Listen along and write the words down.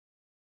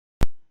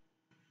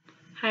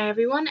Hi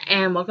everyone,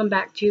 and welcome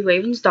back to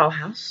Raven's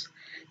Dollhouse.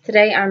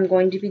 Today I'm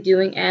going to be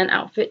doing an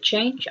outfit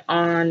change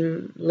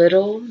on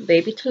little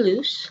baby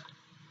Toulouse.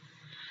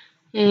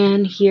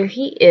 And here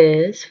he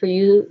is.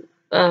 For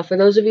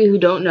those of you who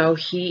don't know,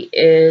 he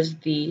is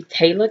the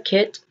Taylor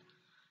Kit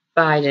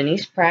by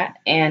Denise Pratt,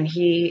 and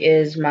he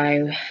is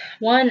my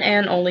one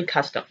and only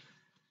custom.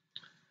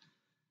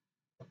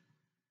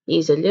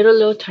 He's a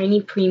little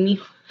tiny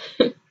preemie.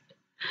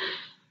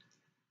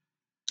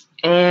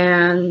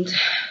 And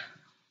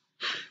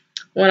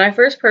when I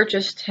first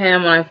purchased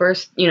him, when I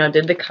first,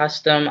 did the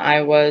custom,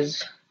 I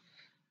was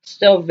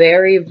still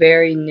very,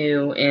 very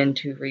new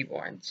into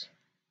reborns.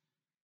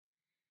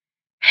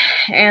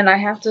 And I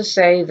have to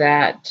say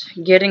that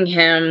getting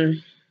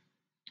him,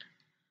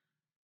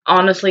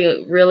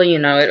 honestly, really,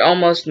 it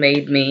almost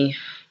made me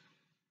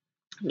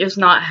just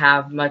not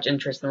have much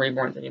interest in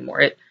reborns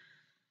anymore.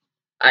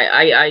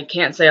 I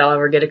can't say I'll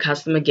ever get a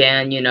custom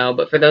again,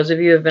 but for those of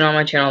you who have been on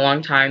my channel a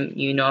long time,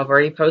 I've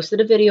already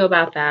posted a video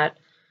about that.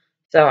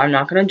 So I'm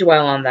not going to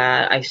dwell on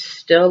that. I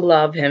still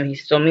love him. He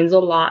still means a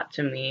lot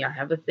to me. I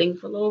have a thing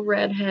for little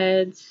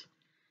redheads.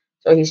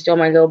 So he's still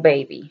my little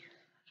baby.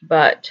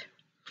 But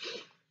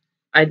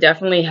I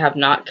definitely have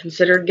not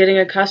considered getting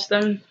a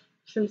custom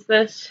since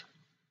this.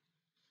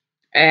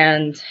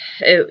 And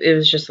it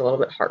was just a little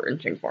bit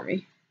heart-wrenching for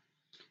me.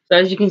 So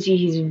as you can see,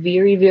 he's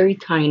very, very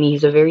tiny.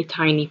 He's a very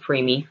tiny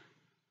preemie.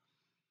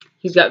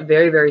 He's got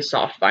very, very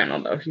soft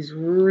vinyl, though. He's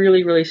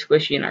really, really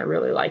squishy, and I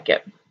really like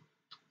it.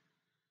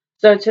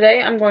 So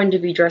today I'm going to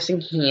be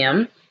dressing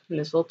him in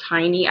this little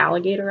tiny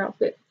alligator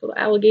outfit, little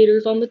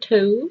alligators on the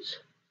toes.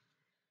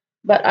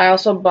 But I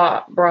also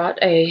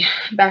brought a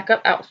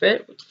backup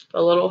outfit,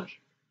 a little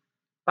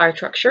fire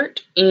truck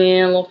shirt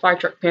and little fire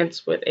truck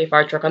pants with a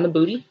fire truck on the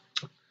booty.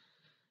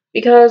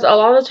 Because a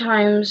lot of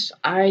times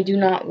I do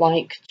not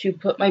like to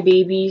put my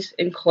babies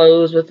in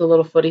clothes with the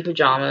little footy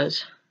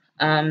pajamas.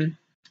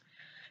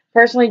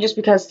 Personally, just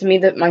because to me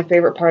that my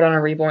favorite part on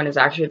a reborn is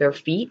actually their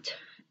feet.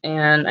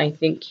 And I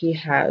think he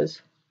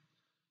has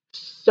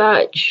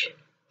such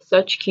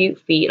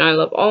cute feet. And I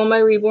love all of my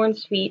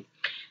reborn's feet.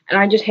 And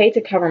I just hate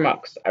to cover them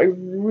up because I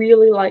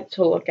really like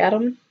to look at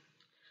them.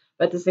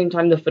 But at the same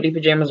time, the footy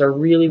pajamas are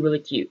really, really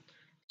cute.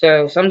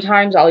 So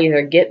sometimes I'll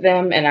either get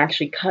them and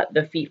actually cut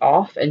the feet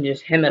off and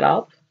just hem it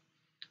up.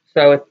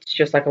 So it's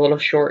just like a little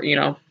short,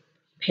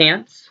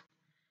 pants.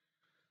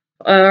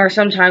 Or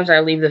sometimes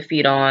I leave the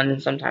feet on,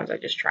 and sometimes I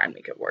just try and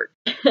make it work.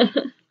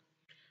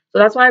 So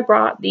that's why I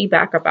brought the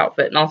backup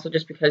outfit, and also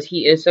just because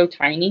he is so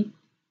tiny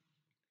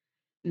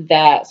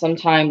that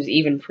sometimes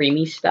even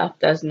preemie stuff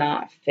does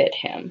not fit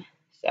him.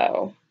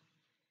 So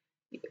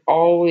you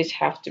always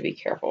have to be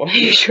careful when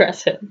you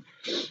dress him,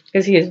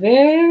 because he is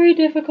very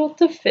difficult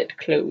to fit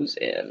clothes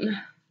in.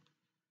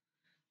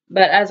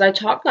 But as I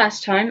talked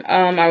last time,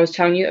 I was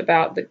telling you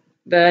about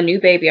the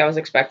new baby I was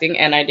expecting,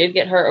 and I did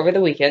get her over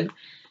the weekend,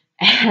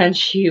 and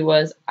she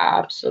was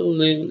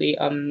absolutely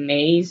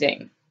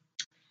amazing.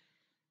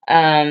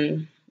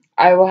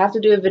 I will have to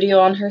do a video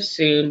on her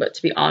soon, but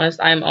to be honest,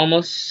 I'm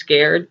almost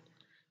scared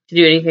to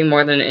do anything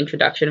more than an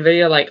introduction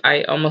video. Like,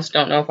 I almost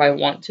don't know if I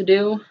want to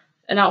do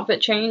an outfit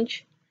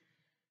change,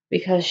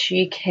 because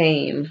she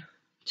came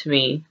to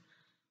me.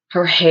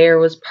 Her hair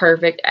was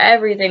perfect.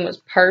 Everything was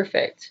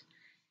perfect.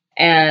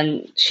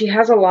 And she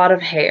has a lot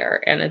of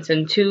hair, and it's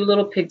in two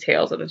little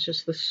pigtails, and it's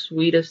just the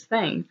sweetest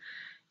thing.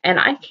 And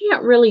I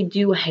can't really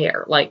do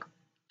hair, like,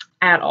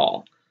 at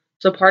all.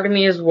 So part of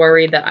me is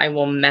worried that I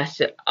will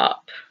mess it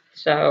up.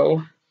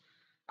 So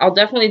I'll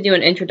definitely do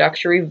an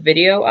introductory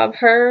video of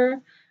her.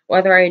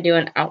 Whether I do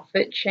an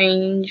outfit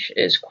change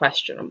is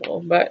questionable,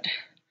 but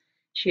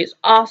she is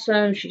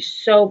awesome. She's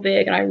so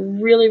big, and I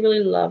really,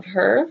 really love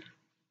her.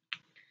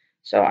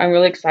 So I'm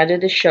really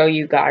excited to show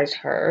you guys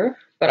her.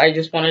 But I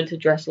just wanted to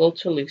dress Little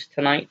Toulouse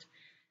tonight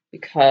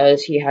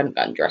because he hadn't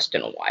been dressed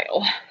in a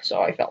while.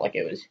 So I felt like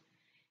it was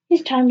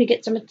his time to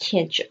get some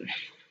attention.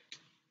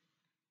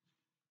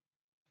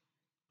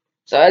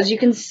 So as you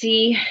can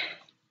see,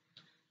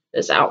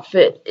 this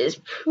outfit is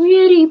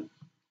pretty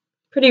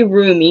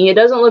roomy. It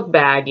doesn't look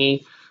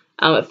baggy.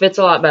 It fits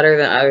a lot better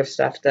than other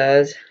stuff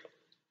does.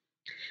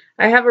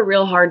 I have a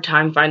real hard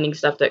time finding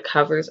stuff that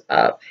covers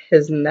up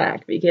his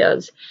neck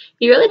because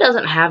he really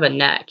doesn't have a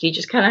neck. He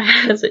just kind of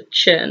has a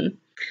chin.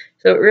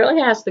 So it really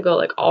has to go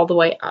like all the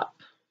way up.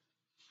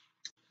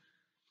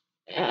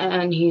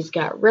 And he's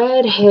got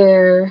red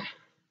hair.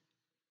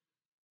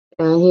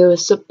 And he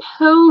was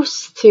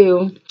supposed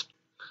to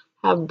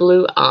have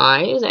blue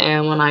eyes.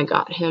 And when I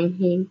got him,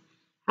 he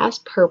has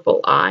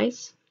purple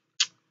eyes.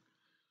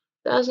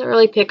 Doesn't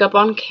really pick up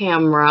on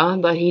camera,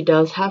 but he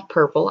does have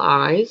purple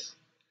eyes.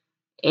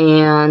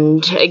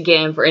 And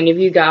again, for any of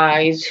you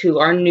guys who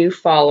are new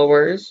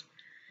followers,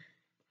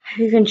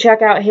 you can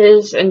check out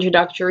his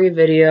introductory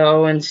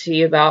video and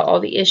see about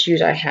all the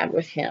issues I had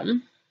with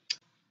him.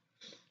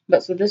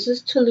 But so this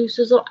is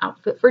Toulouse's little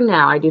outfit for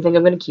now. I do think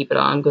I'm going to keep it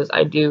on because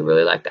I do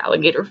really like the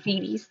alligator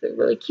feeties. They're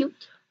really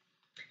cute.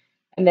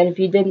 And then if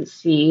you didn't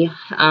see,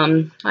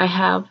 I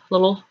have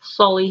little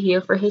Sully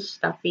here for his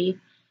stuffy.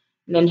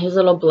 And then his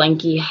little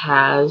blankie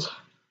has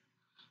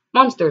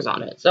monsters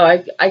on it. So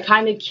I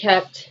kind of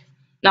kept,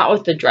 not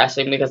with the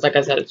dressing, because like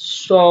I said, it's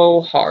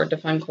so hard to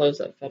find clothes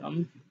that fit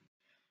him.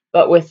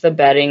 But with the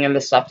bedding and the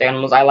stuffed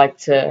animals, I like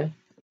to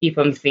keep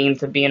him themed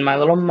to being my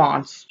little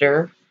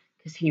monster,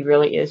 because he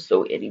really is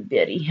so itty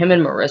bitty. Him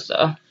and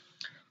Marissa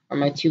are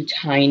my two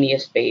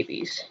tiniest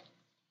babies.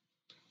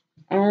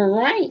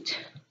 Alright.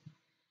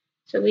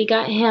 So we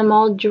got him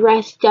all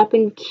dressed up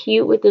and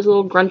cute with his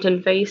little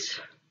grunting face.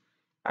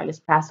 Find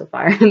his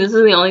pacifier. This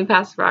is the only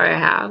pacifier I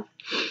have.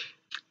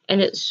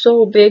 And it's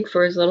so big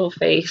for his little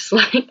face.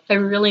 Like, I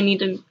really need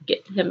to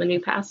get him a new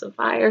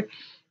pacifier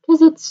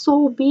because it's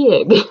so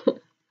big.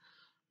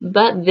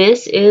 But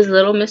this is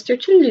little Mr.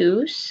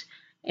 Toulouse.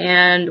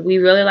 And we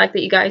really like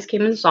that you guys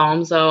came and saw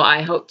him. So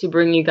I hope to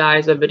bring you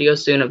guys a video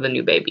soon of the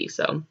new baby.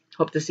 So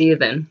hope to see you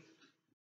then.